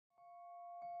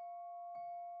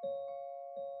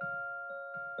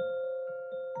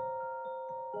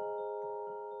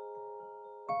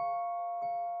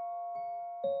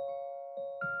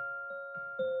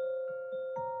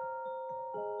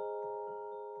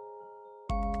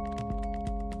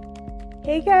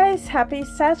Hey guys, happy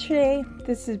Saturday.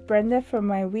 This is Brenda from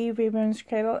my wee Reborn's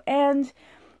Cradle, and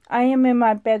I am in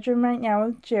my bedroom right now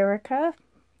with Jerica.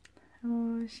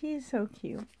 Oh, she's so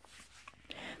cute.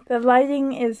 The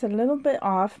lighting is a little bit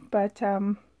off, but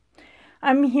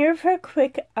I'm here for a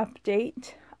quick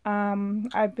update.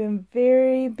 I've been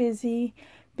very busy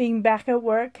being back at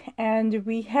work, and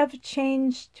we have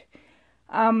changed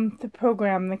the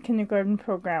program, the kindergarten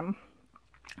program.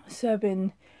 So I've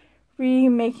been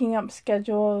remaking up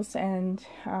schedules and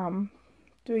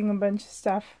doing a bunch of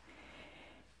stuff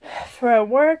for at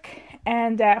work,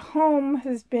 and at home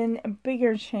has been a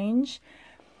bigger change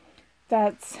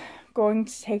that's going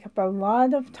to take up a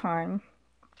lot of time.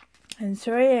 And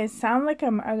sorry, I sound like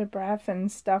I'm out of breath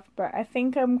and stuff, but I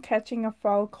think I'm catching a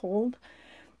fall cold.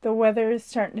 The weather is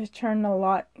starting to turn a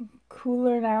lot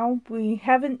cooler now. We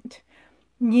haven't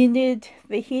needed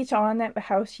the heat on at the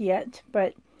house yet,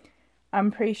 but I'm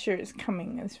pretty sure it's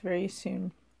coming. It's very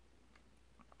soon.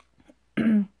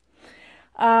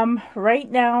 Right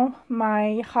now,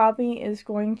 my hobby is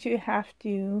going to have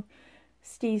to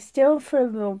stay still for a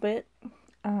little bit.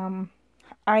 I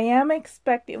am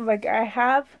expecting, I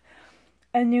have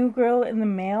a new girl in the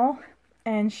mail,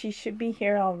 and she should be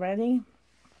here already.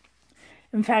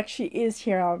 In fact, she is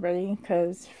here already,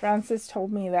 because Francis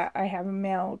told me that I have a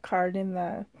mail card in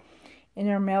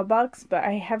her mailbox, but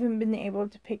I haven't been able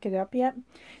to pick it up yet.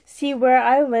 See, where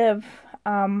I live,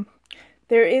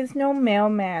 there is no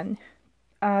mailman.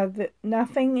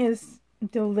 Nothing is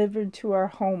delivered to our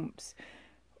homes.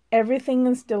 Everything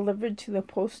is delivered to the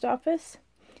post office,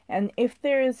 and if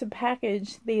there is a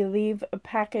package, they leave a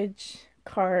package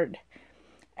card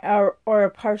or a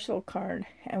parcel card,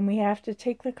 and we have to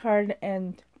take the card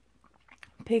and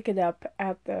pick it up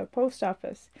at the post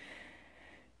office.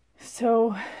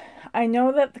 So I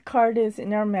know that the card is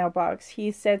in our mailbox.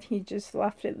 He said he just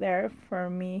left it there for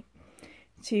me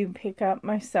to pick up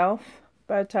myself.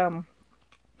 But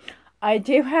I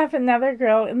do have another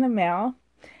girl in the mail.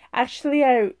 Actually,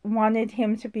 I wanted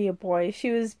him to be a boy.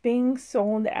 She was being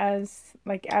sold as,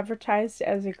 advertised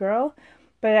as a girl,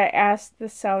 but I asked the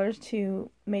seller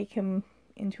to make him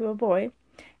into a boy.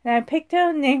 And I picked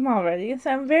out a name already,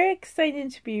 so I'm very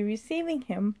excited to be receiving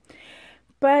him.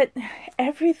 But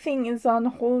everything is on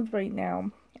hold right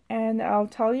now, and I'll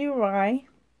tell you why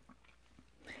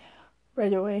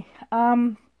right away.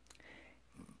 I'm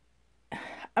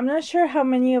not sure how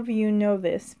many of you know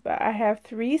this, but I have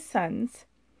 3 sons,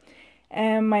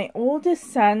 and my oldest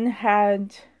son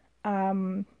had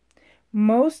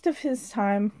most of his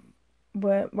time,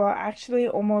 actually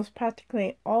almost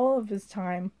practically all of his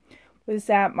time, was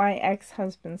at my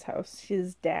ex-husband's house,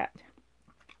 his dad.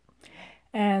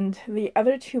 And the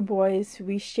other 2 boys,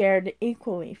 we shared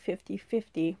equally,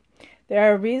 50-50. There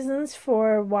are reasons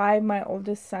for why my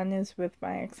oldest son is with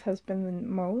my ex-husband the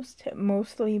most.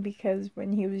 Mostly because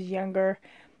when he was younger,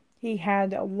 he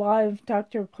had a lot of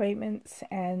doctor appointments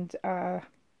and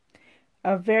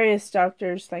various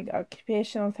doctors, like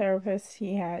occupational therapists.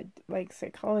 He had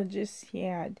psychologists. He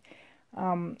had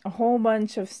a whole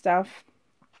bunch of stuff.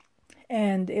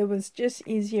 And it was just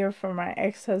easier for my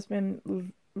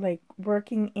ex-husband,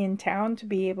 working in town, to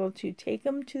be able to take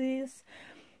him to these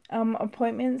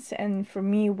appointments, and for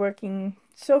me working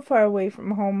so far away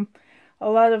from home. A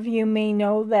lot of you may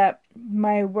know that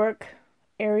my work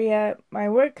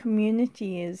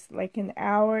community is an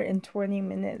hour and 20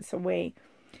 minutes away,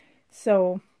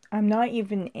 so I'm not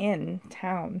even in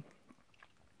town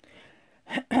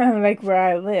where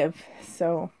I live.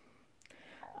 So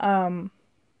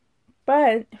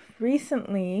but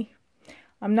recently,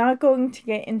 I'm not going to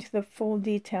get into the full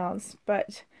details,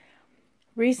 but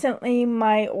recently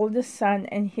my oldest son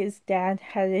and his dad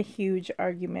had a huge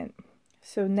argument.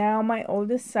 So now my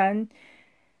oldest son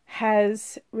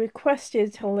has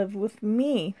requested to live with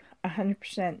me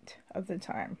 100% of the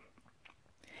time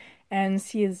and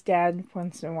see his dad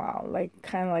once in a while,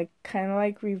 kind of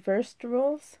like reversed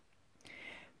roles.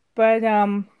 But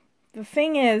the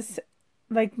thing is,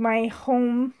 my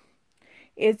home,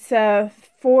 it's a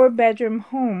 4-bedroom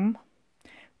home,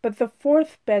 but the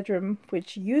 4th bedroom,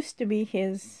 which used to be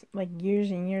his, years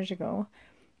and years ago,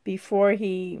 before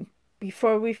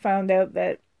we found out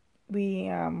that he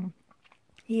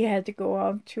had to go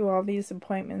out to all these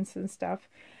appointments and stuff,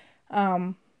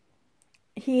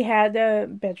 he had a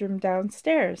bedroom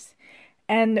downstairs,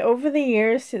 and over the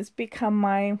years it's become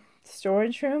my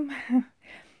storage room.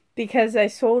 Because I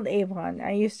sold Avon,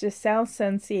 I used to sell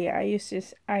Sensi, I used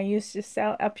to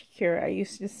sell Epicure, I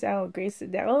used to sell Grace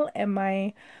Adele, and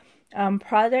my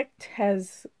product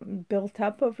has built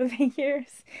up over the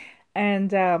years. And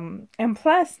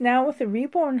plus, now with the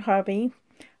Reborn hobby,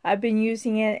 I've been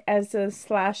using it as a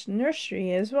 /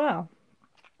 nursery as well.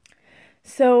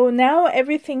 So now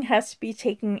everything has to be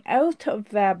taken out of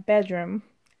that bedroom,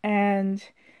 and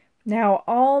now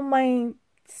all my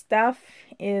stuff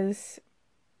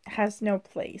has no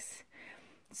place.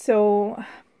 So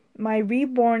my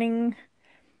reborning,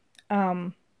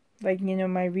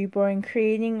 my reborn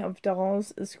creating of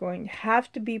dolls is going to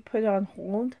have to be put on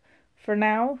hold for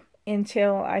now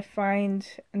until I find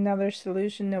another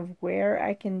solution of where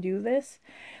I can do this.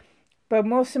 But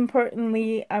most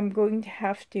importantly, I'm going to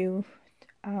have to,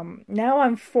 now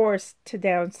I'm forced to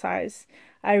downsize.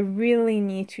 I really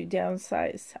need to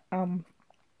downsize.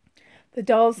 The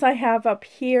dolls I have up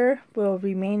here will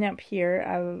remain up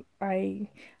here. I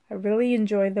really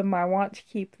enjoy them. I want to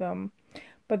keep them.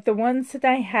 But the ones that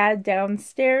I had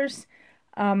downstairs,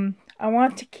 I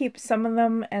want to keep some of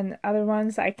them, and other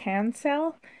ones I can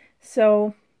sell.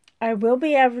 So I will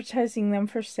be advertising them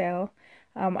for sale.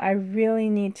 I really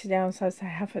need to downsize. I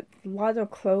have a lot of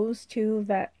clothes too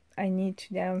that I need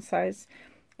to downsize.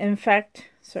 In fact,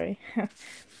 sorry, I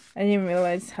didn't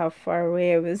realize how far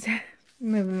away I was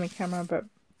moving the camera, but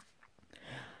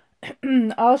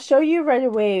I'll show you right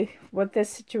away what this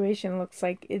situation looks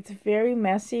like. It's very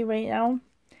messy right now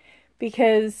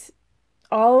because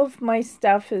all of my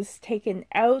stuff is taken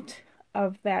out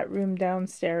of that room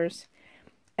downstairs,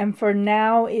 and for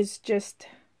now it's just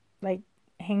like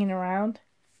hanging around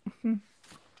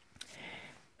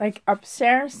like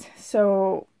upstairs.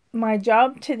 So my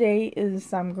job today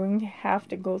is I'm going to have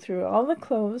to go through all the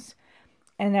clothes,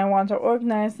 and I want to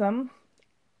organize them,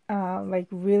 like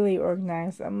really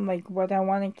organize them, like what I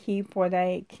want to keep, what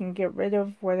I can get rid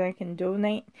of, what I can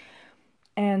donate,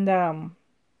 and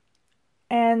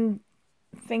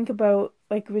think about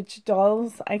like which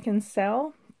dolls I can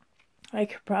sell. I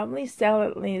could probably sell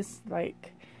at least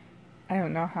like, I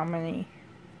don't know how many,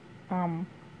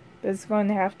 there's going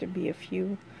to have to be a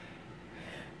few.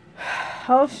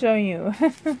 I'll show you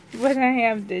what I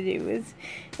have to do.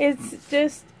 It's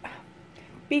just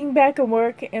being back at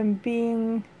work and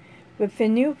being with the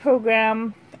new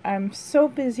program. I'm so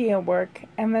busy at work,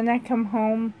 and then I come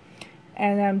home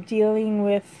and I'm dealing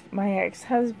with my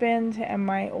ex-husband and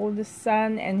my oldest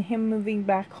son and him moving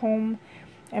back home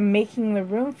and making the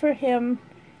room for him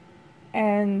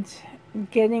and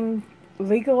getting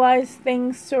legalized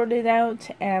things sorted out.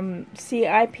 And see,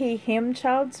 I pay him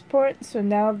child support, so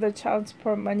now the child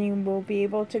support money will be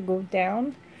able to go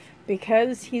down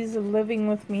because he's living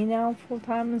with me now full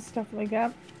time and stuff like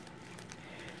that.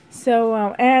 So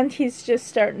and he's just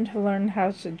starting to learn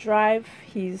how to drive.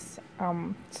 He's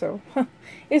so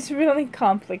it's really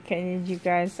complicated, you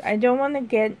guys. I don't want to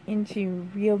get into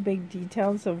real big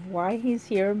details of why he's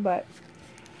here, but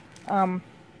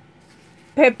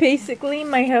basically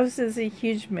my house is a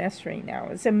huge mess right now.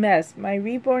 It's a mess. My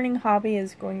reborning hobby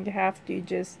is going to have to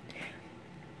just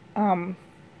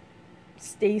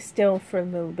stay still for a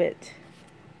little bit.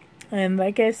 And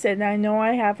like I said, I know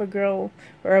I have a girl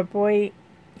or a boy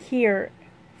here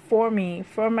for me,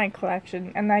 for my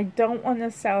collection, and I don't want to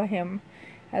sell him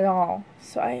at all.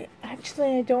 So I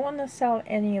don't want to sell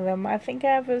any of them. I think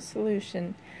I have a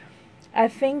solution. I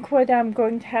think what I'm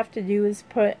going to have to do is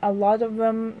put a lot of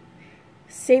them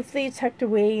safely tucked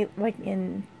away, like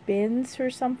in bins or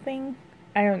something.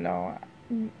 I don't know.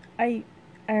 I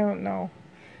don't know.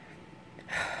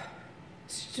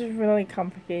 It's just really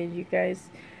complicated, you guys,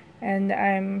 and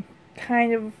I'm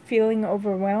kind of feeling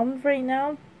overwhelmed right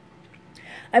now.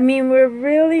 I mean, we're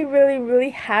really, really,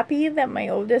 really happy that my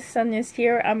oldest son is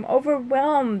here. I'm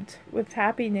overwhelmed with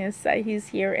happiness that he's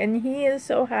here, and he is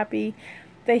so happy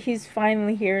that he's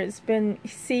finally here. He's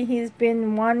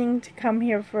been wanting to come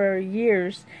here for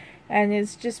years, and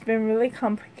it's just been really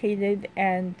complicated.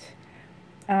 And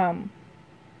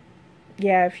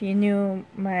yeah, if you knew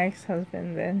my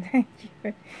ex-husband, then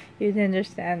you'd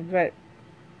understand. But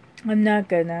I'm not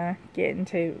gonna get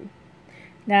into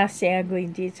nasty, ugly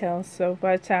details. So,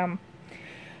 but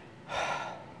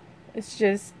it's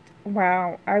just,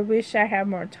 wow. I wish I had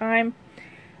more time.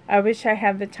 I wish I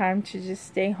had the time to just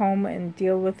stay home and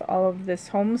deal with all of this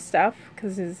home stuff,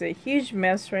 because it's a huge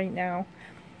mess right now.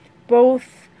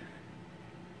 Both,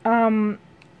 both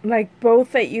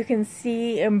that you can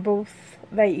see and both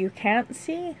that you can't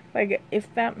see. Like,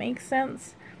 if that makes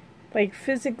sense. Like,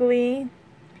 physically,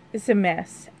 it's a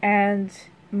mess, and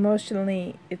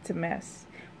emotionally, it's a mess.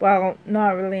 Well,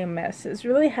 not really a mess. It's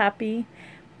really happy,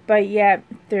 but yet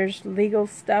there's legal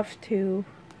stuff too.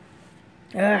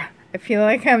 I feel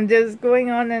like I'm just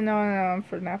going on and on and on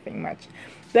for nothing much.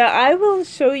 But I will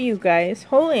show you guys.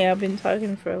 Holy, I've been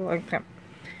talking for a long time.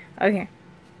 Okay,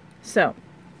 so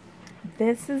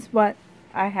this is what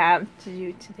I have to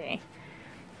do today.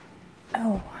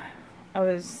 Oh, I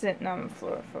was sitting on the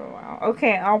floor for a while.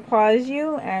 Okay, I'll pause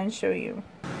you and show you.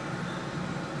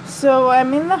 So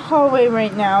I'm in the hallway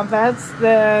right now. That's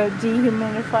the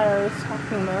dehumidifier I was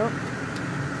talking about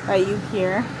that you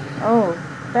hear. Oh,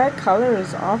 that color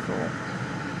is awful.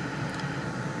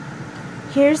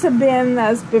 Here's a bin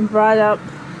that's been brought up.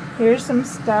 Here's some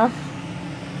stuff.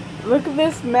 Look at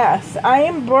this mess. I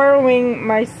am borrowing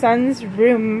my son's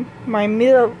room, my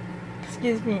middle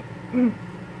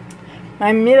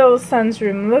son's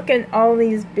room. Look at all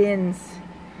these bins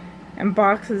and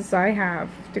boxes I have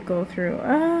to go through.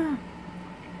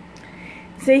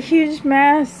 It's a huge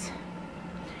mess.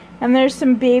 And there's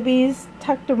some babies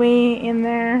tucked away in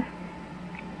there.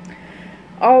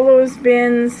 All those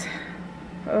bins.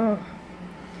 Oh,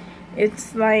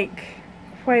 it's like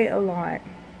quite a lot.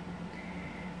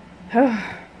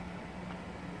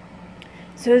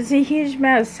 So it's a huge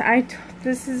mess.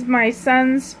 This is my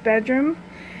son's bedroom,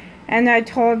 and I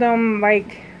told him,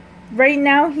 like, right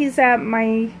now he's at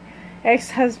my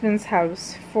ex-husband's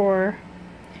house for,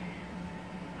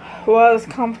 well, it's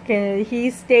complicated.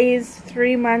 He stays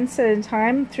 3 months at a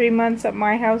time, 3 months at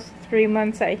my house, 3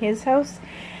 months at his house,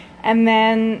 and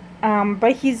then,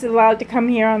 but he's allowed to come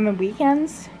here on the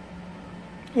weekends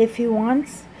if he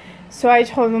wants. So I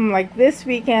told him, like, this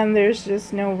weekend there's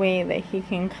just no way that he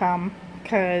can come,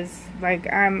 because, like,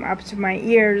 I'm up to my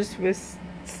ears with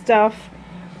stuff.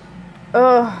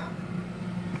 Ugh.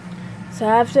 So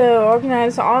I have to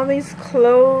organize all these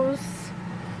clothes.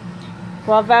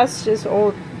 Well, that's just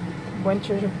old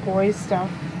winter boy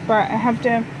stuff. But I have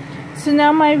to, so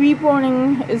now my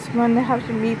reborning is going to have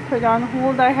to be put on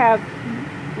hold. I have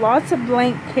lots of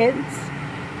blank kits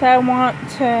that I want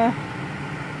to,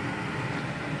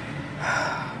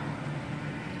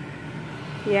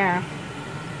 yeah.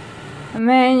 And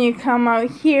then you come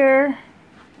out here,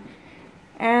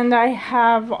 and I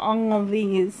have all of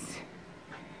these.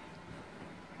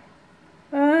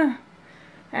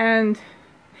 And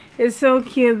it's so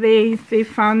cute. They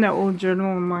found an old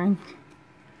journal of mine.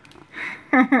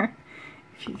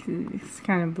 It's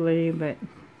kind of blurry, but,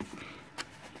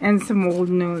 and some old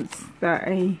notes that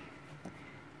I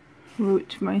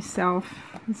wrote myself,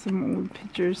 and some old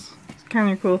pictures. It's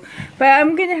kind of cool. But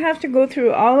I'm gonna have to go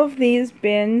through all of these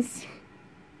bins.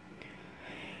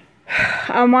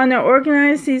 I want to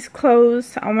organize these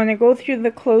clothes. I want to go through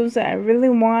the clothes that I really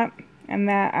want and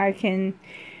that I can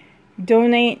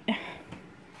donate.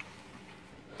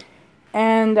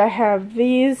 And I have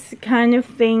these kind of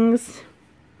things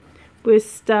with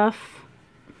stuff.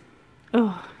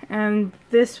 Oh, and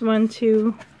this one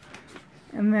too.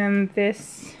 And then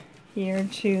this here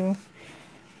too.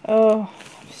 Oh,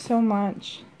 so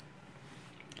much.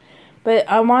 But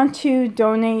I want to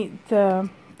donate the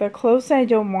clothes I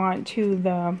don't want to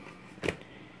the,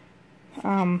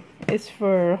 it's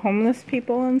for homeless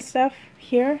people and stuff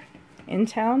here in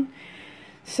town.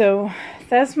 So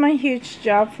that's my huge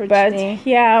job for today. But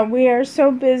yeah, we are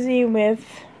so busy with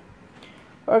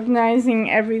organizing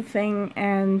everything,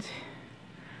 and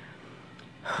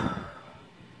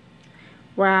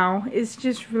wow, it's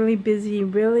just really busy,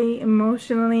 really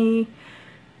emotionally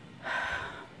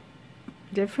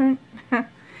different.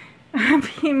 I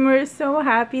mean, we're so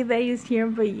happy that he's here,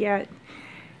 but yet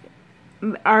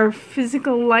our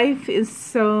physical life is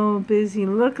so busy.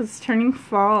 Look, it's turning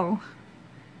fall.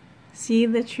 See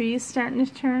the trees starting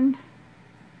to turn?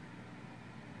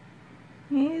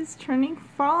 It's turning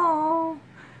fall.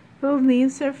 The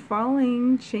leaves are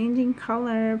falling, changing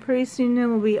color. Pretty soon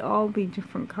it'll all be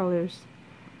different colors.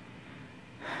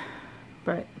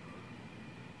 But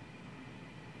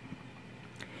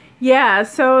yeah,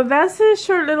 so that's a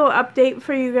short little update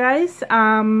for you guys.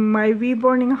 My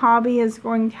reborning hobby is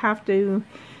going to have to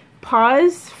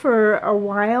pause for a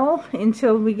while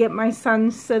until we get my son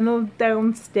settled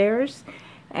downstairs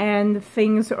and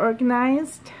things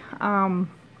organized. So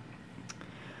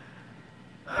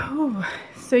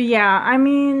yeah, I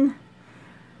mean,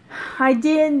 I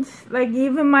did, like,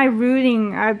 even my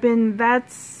rooting,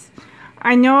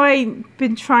 I know I've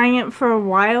been trying it for a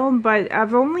while, but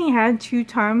I've only had 2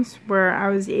 times where I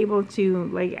was able to,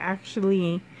 like,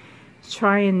 actually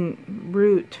try and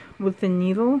root with the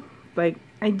needle. Like,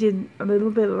 I did a little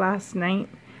bit last night,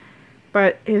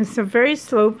 but it's a very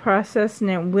slow process, and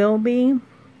it will be.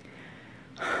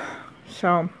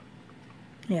 So,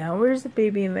 yeah, where's the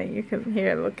baby that you can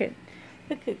hear? Look at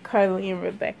Carly and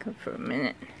Rebecca for a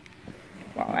minute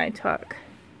while I talk.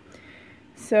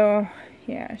 So,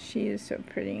 yeah, she is so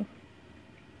pretty.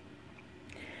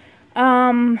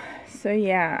 So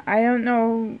yeah, I don't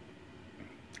know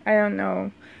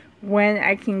when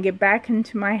I can get back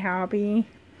into my hobby.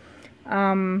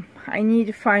 I need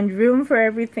to find room for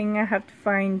everything. I have to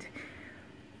find,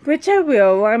 which I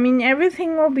will. I mean,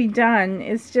 everything will be done.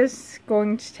 It's just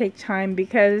going to take time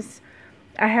because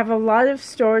I have a lot of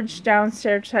storage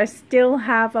downstairs. I still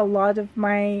have a lot of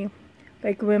my,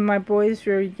 like when my boys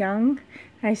were young,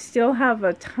 I still have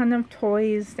a ton of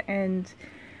toys, and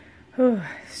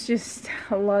it's just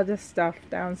a lot of stuff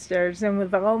downstairs. And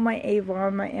with all my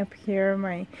Avon, my Epicure,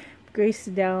 my Grace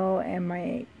Adele, and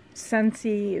my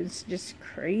Scentsy, it's just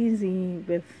crazy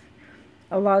with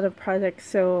a lot of products.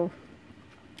 So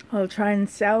I'll try and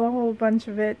sell a whole bunch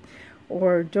of it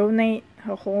or donate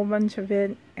a whole bunch of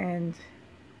it, and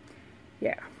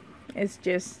yeah, it's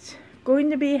just going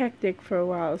to be hectic for a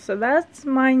while. So that's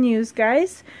my news,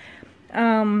 guys.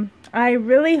 I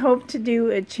really hope to do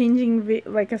a changing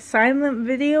like a silent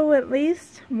video at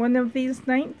least one of these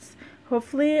nights.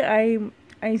 Hopefully.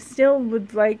 I still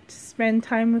would like to spend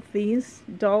time with these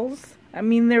dolls. I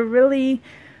mean, they're really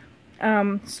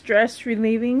stress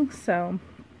relieving, so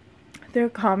they're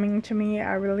calming to me.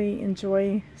 I really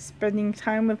enjoy spending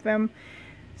time with them.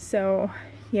 So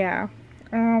yeah.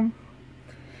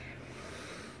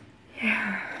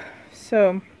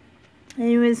 So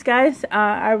anyways, guys,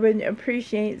 I would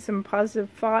appreciate some positive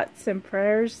thoughts and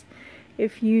prayers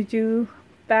if you do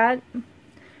that.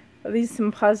 At least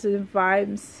some positive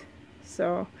vibes.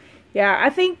 So yeah, I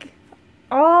think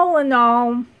all in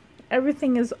all,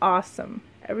 everything is awesome.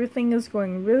 Everything is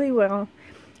going really well.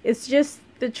 It's just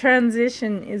the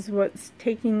transition is what's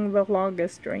taking the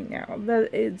longest right now.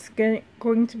 That it's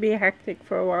going to be hectic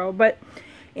for a while, but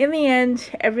in the end,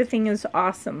 everything is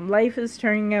awesome. Life is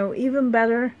turning out even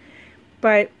better,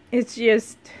 but it's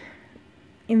just,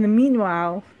 in the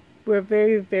meanwhile, we're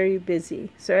very, very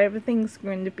busy. So everything's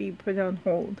going to be put on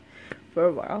hold for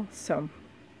a while. So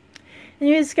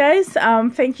anyways, guys,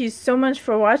 thank you so much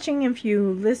for watching. If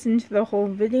you listened to the whole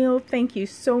video, thank you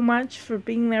so much for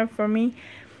being there for me.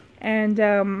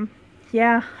 And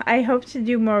yeah, I hope to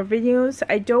do more videos.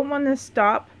 I don't want to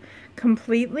stop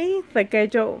completely, like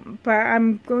but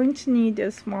I'm going to need a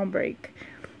small break.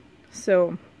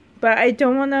 So, but I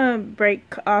don't want to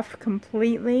break off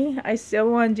completely. I still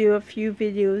want to do a few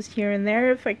videos here and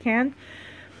there if I can.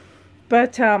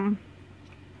 But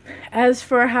as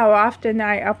for how often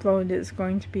I upload, is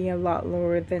going to be a lot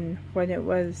lower than what it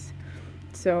was.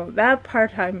 So that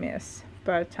part I miss.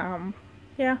 But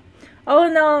yeah, all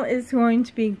in all, it's going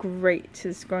to be great.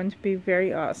 It's going to be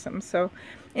very awesome. So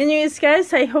anyways,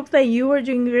 guys, I hope that you are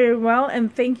doing very well,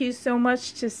 and thank you so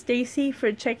much to Stacy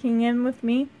for checking in with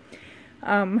me.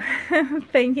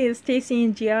 Thank you, Stacy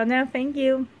and Gianna. Thank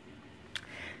you.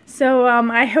 So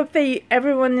I hope that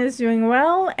everyone is doing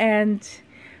well, and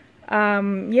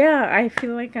yeah, I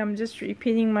feel like I'm just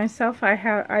repeating myself.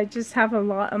 I just have a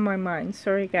lot on my mind.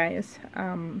 Sorry, guys.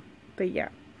 But yeah.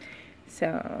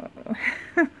 So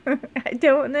I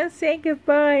don't want to say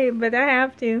goodbye, but I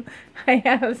have to. I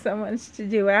have so much to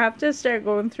do. I have to start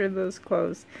going through those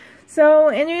clothes. So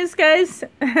anyways, guys,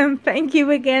 thank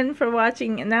you again for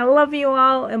watching, and I love you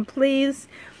all, and please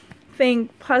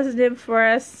think positive for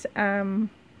us,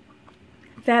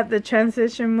 that the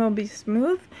transition will be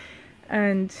smooth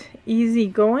and easy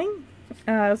going.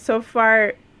 So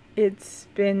far it's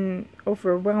been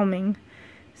overwhelming,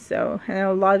 so, and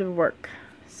a lot of work.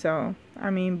 So I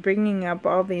mean, bringing up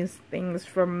all these things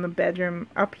from the bedroom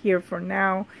up here for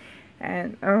now,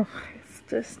 and oh, it's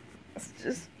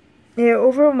just it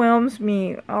overwhelms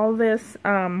me. All this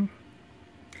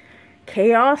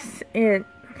chaos, it's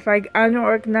like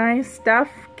unorganized stuff.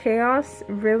 Chaos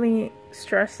really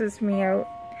stresses me out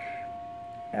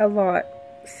a lot.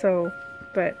 So,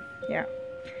 but yeah.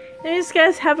 Anyways,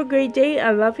 guys, have a great day.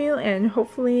 I love you, and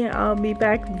hopefully I'll be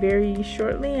back very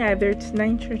shortly, either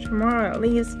tonight or tomorrow at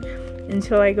least,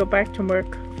 until I go back to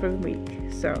work for the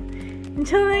week. So,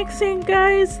 until next time,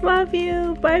 guys, love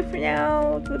you. Bye for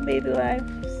now. Good baby lives.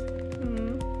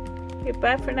 Okay,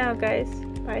 bye for now, guys.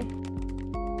 Bye.